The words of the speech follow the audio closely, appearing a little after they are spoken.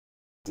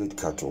did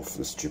cut off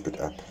the stupid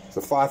app.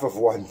 The Five of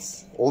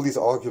Wands. All these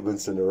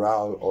arguments are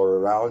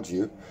around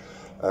you,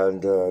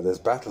 and there's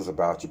battles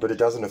about you, but it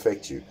doesn't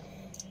affect you.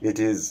 It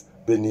is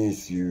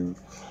beneath you.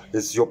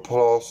 It's your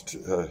past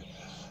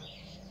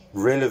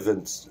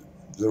relevance,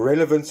 the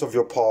relevance of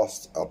your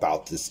past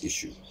about this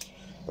issue.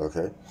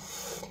 Okay.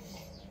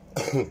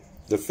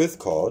 The fifth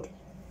card.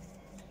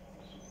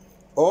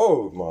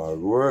 Oh my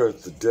word,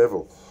 the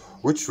Devil,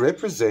 which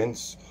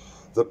represents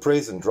the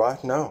present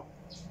right now.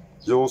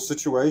 Your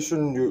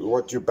situation,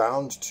 what you're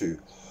bound to,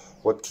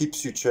 what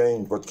keeps you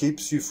chained, what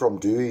keeps you from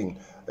doing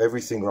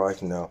everything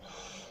right now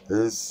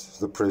is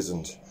the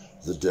present,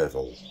 the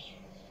Devil.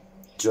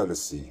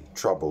 Jealousy,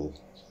 trouble.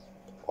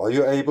 Are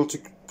you able to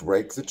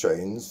break the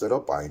chains that are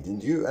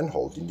binding you and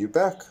holding you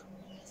back?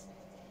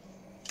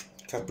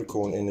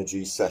 Capricorn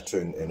energy,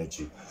 Saturn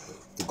energy,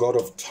 the god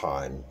of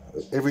time.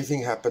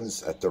 Everything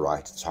happens at the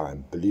right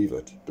time. Believe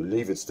it.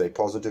 Believe it. Stay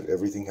positive.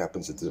 Everything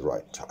happens at the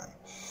right time.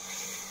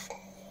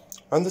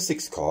 And the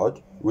sixth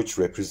card, which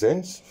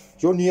represents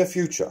your near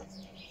future.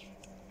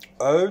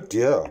 Oh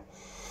dear.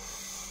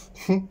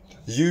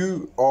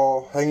 You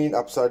are hanging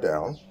upside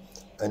down,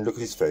 and look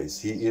at his face.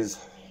 He is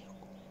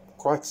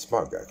quite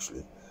smug,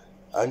 actually.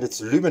 And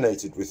it's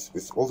illuminated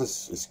with all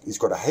this. He's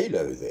got a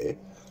halo there,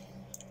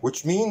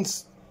 which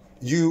means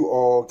you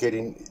are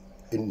getting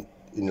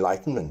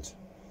enlightenment.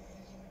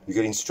 You're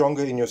getting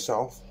stronger in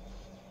yourself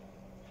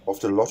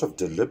after a lot of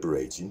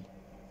deliberating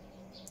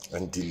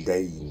and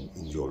delaying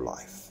in your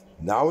life.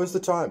 Now is the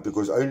time,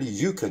 because only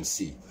you can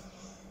see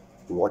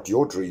what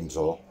your dreams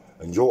are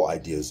and your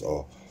ideas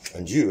are,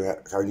 and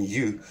only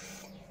you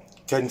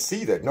can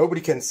see that.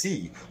 Nobody can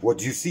see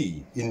what you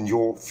see in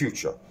your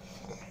future.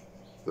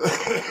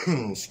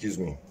 Excuse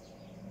me.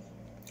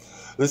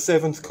 The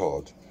seventh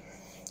card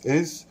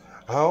is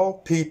how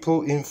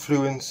people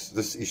influence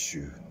this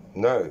issue.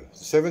 No, the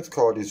seventh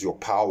card is your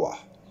power.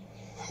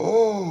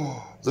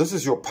 Oh, this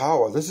is your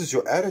power. This is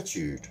your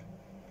attitude.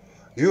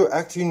 You're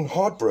acting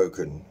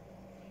heartbroken.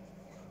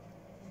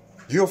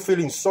 You're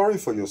feeling sorry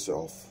for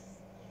yourself.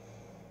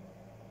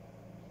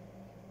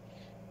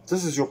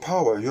 This is your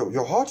power.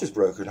 Your heart is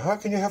broken. How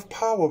can you have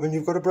power when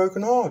you've got a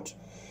broken heart?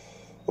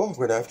 Well, I'm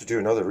going to have to do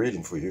another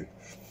reading for you.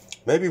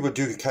 Maybe we'll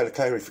do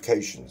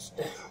clarifications.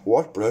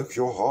 What broke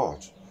your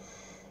heart?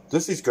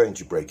 This is going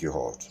to break your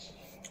heart.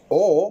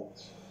 Or,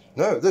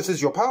 no, this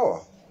is your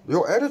power.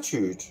 Your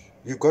attitude.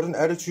 You've got an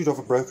attitude of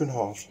a broken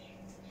heart.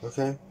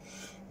 Okay?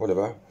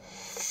 Whatever.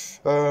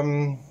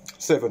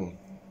 7.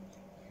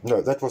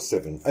 No, that was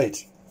 7.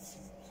 8.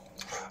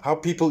 How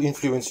people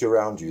influence you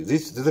around you.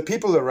 The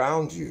people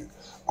around you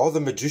are the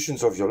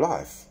magicians of your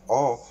life.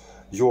 Are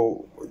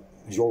your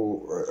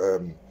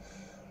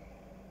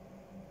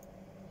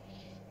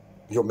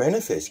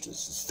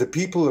manifestors. It's the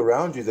people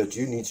around you that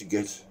you need to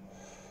get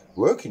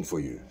working for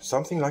you.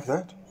 Something like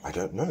that. I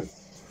don't know.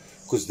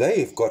 Because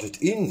they've got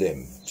it in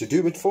them to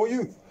do it for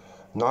you.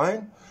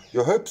 9.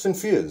 Your hopes and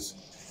fears.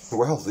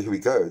 Well, there we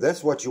go.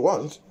 That's what you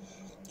want.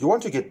 You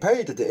want to get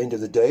paid at the end of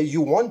the day.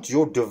 You want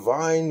your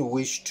divine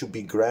wish to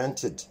be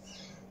granted.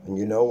 And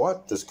you know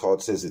what? This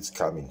card says it's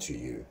coming to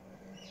you.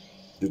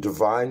 The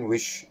divine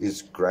wish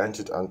is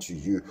granted unto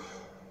you.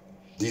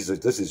 This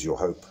is your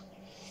hope.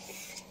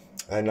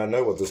 And I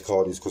know what this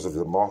card is because of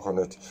the mark on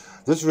it.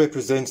 This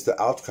represents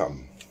the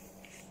outcome.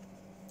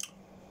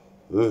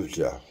 Oh,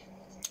 yeah.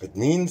 It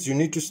means you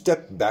need to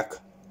step back.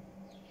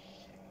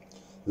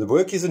 The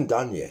work isn't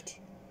done yet.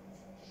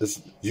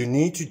 You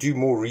need to do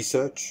more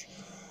research.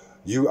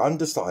 You're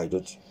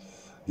undecided.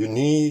 You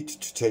need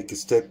to take a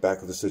step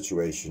back of the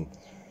situation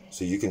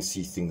so you can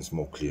see things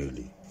more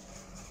clearly.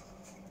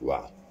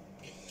 Wow.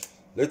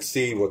 Let's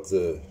see what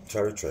the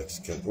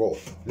Tarotrax can... Well,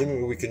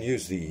 we can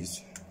use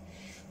these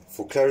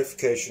for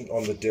clarification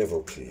on the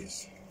Devil,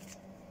 please.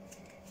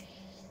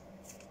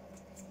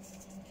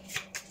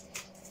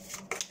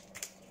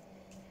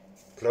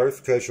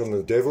 Clarification on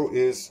the Devil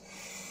is,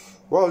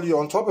 well, you're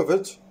on top of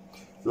it.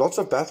 Lots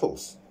of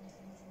battles.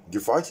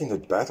 You're fighting the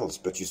battles,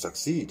 but you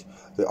succeed.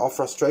 There are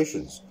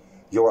frustrations.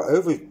 You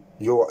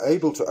are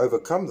able to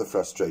overcome the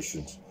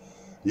frustrations.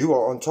 You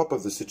are on top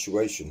of the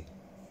situation.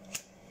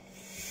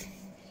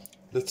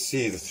 Let's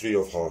see the 3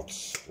 of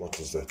Hearts. What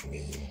does that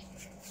mean?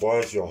 Why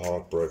is your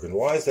heart broken?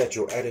 Why is that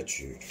your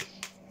attitude?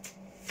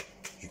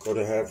 You've got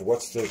to have,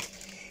 what's the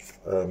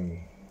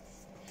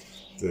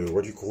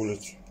what do you call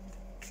it?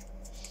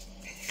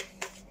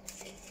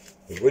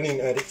 A winning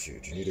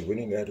attitude. You need a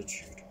winning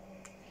attitude.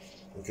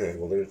 Okay,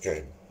 well, there it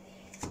came.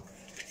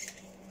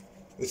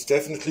 It's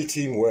definitely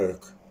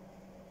teamwork.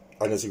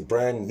 And it's a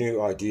brand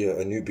new idea,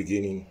 a new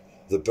beginning,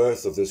 the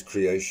birth of this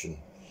creation.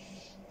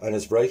 And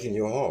it's breaking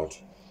your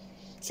heart.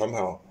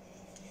 Somehow.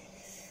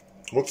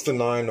 What's the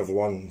 9 of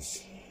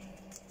Wands?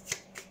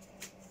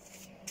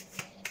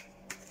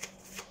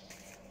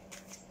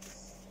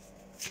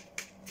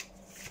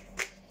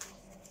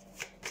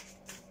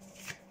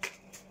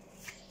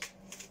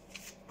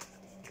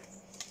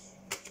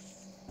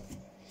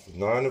 The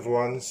 9 of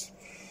Wands.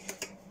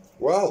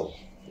 Well,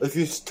 if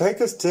you take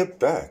a step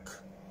back,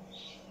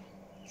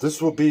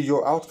 this will be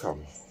your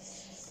outcome.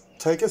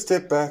 take a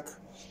step back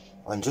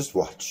and just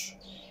watch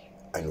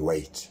and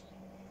wait.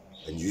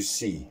 And you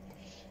see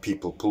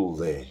people pull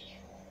their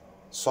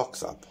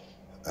socks up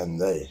and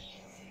they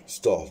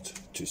start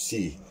to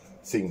see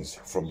things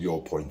from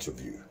your point of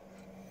view.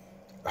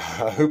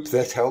 I hope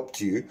that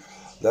helped you.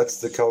 That's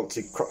the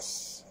Celtic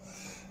Cross.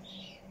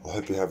 I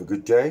hope you have a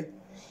good day.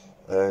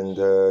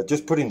 And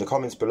just put in the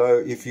comments below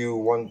if you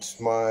want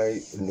my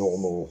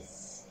normal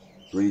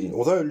reading.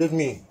 Although, let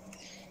me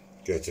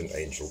get an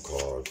angel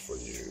card for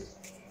you.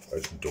 A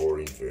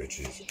Doreen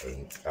Virtues,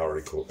 an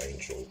Oracle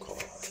Angel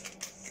card.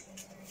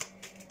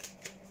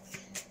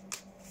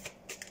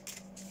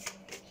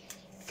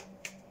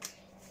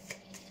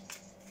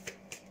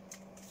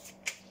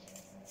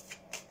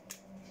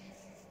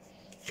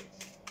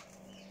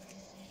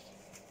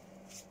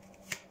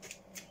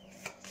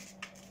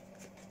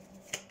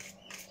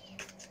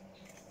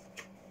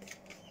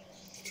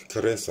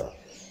 Caressa.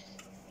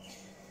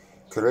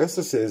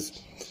 Caressa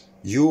says,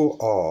 you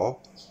are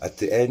at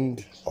the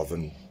end of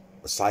a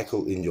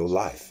cycle in your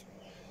life.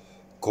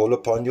 Call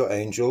upon your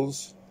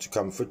angels to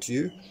comfort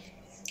you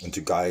and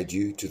to guide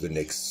you to the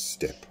next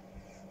step.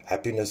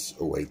 Happiness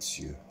awaits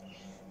you.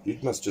 You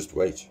must just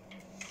wait.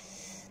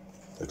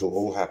 It'll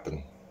all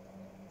happen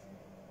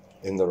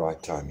in the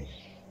right timing.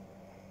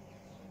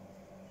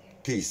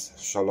 Peace.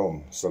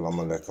 Shalom. Salam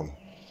alaikum.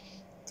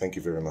 Thank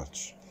you very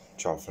much.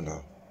 Ciao for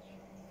now.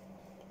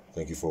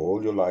 Thank you for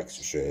all your likes,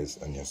 your shares,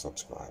 and your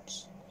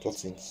subscribes. Tot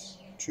ziens.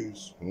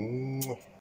 Tschüss.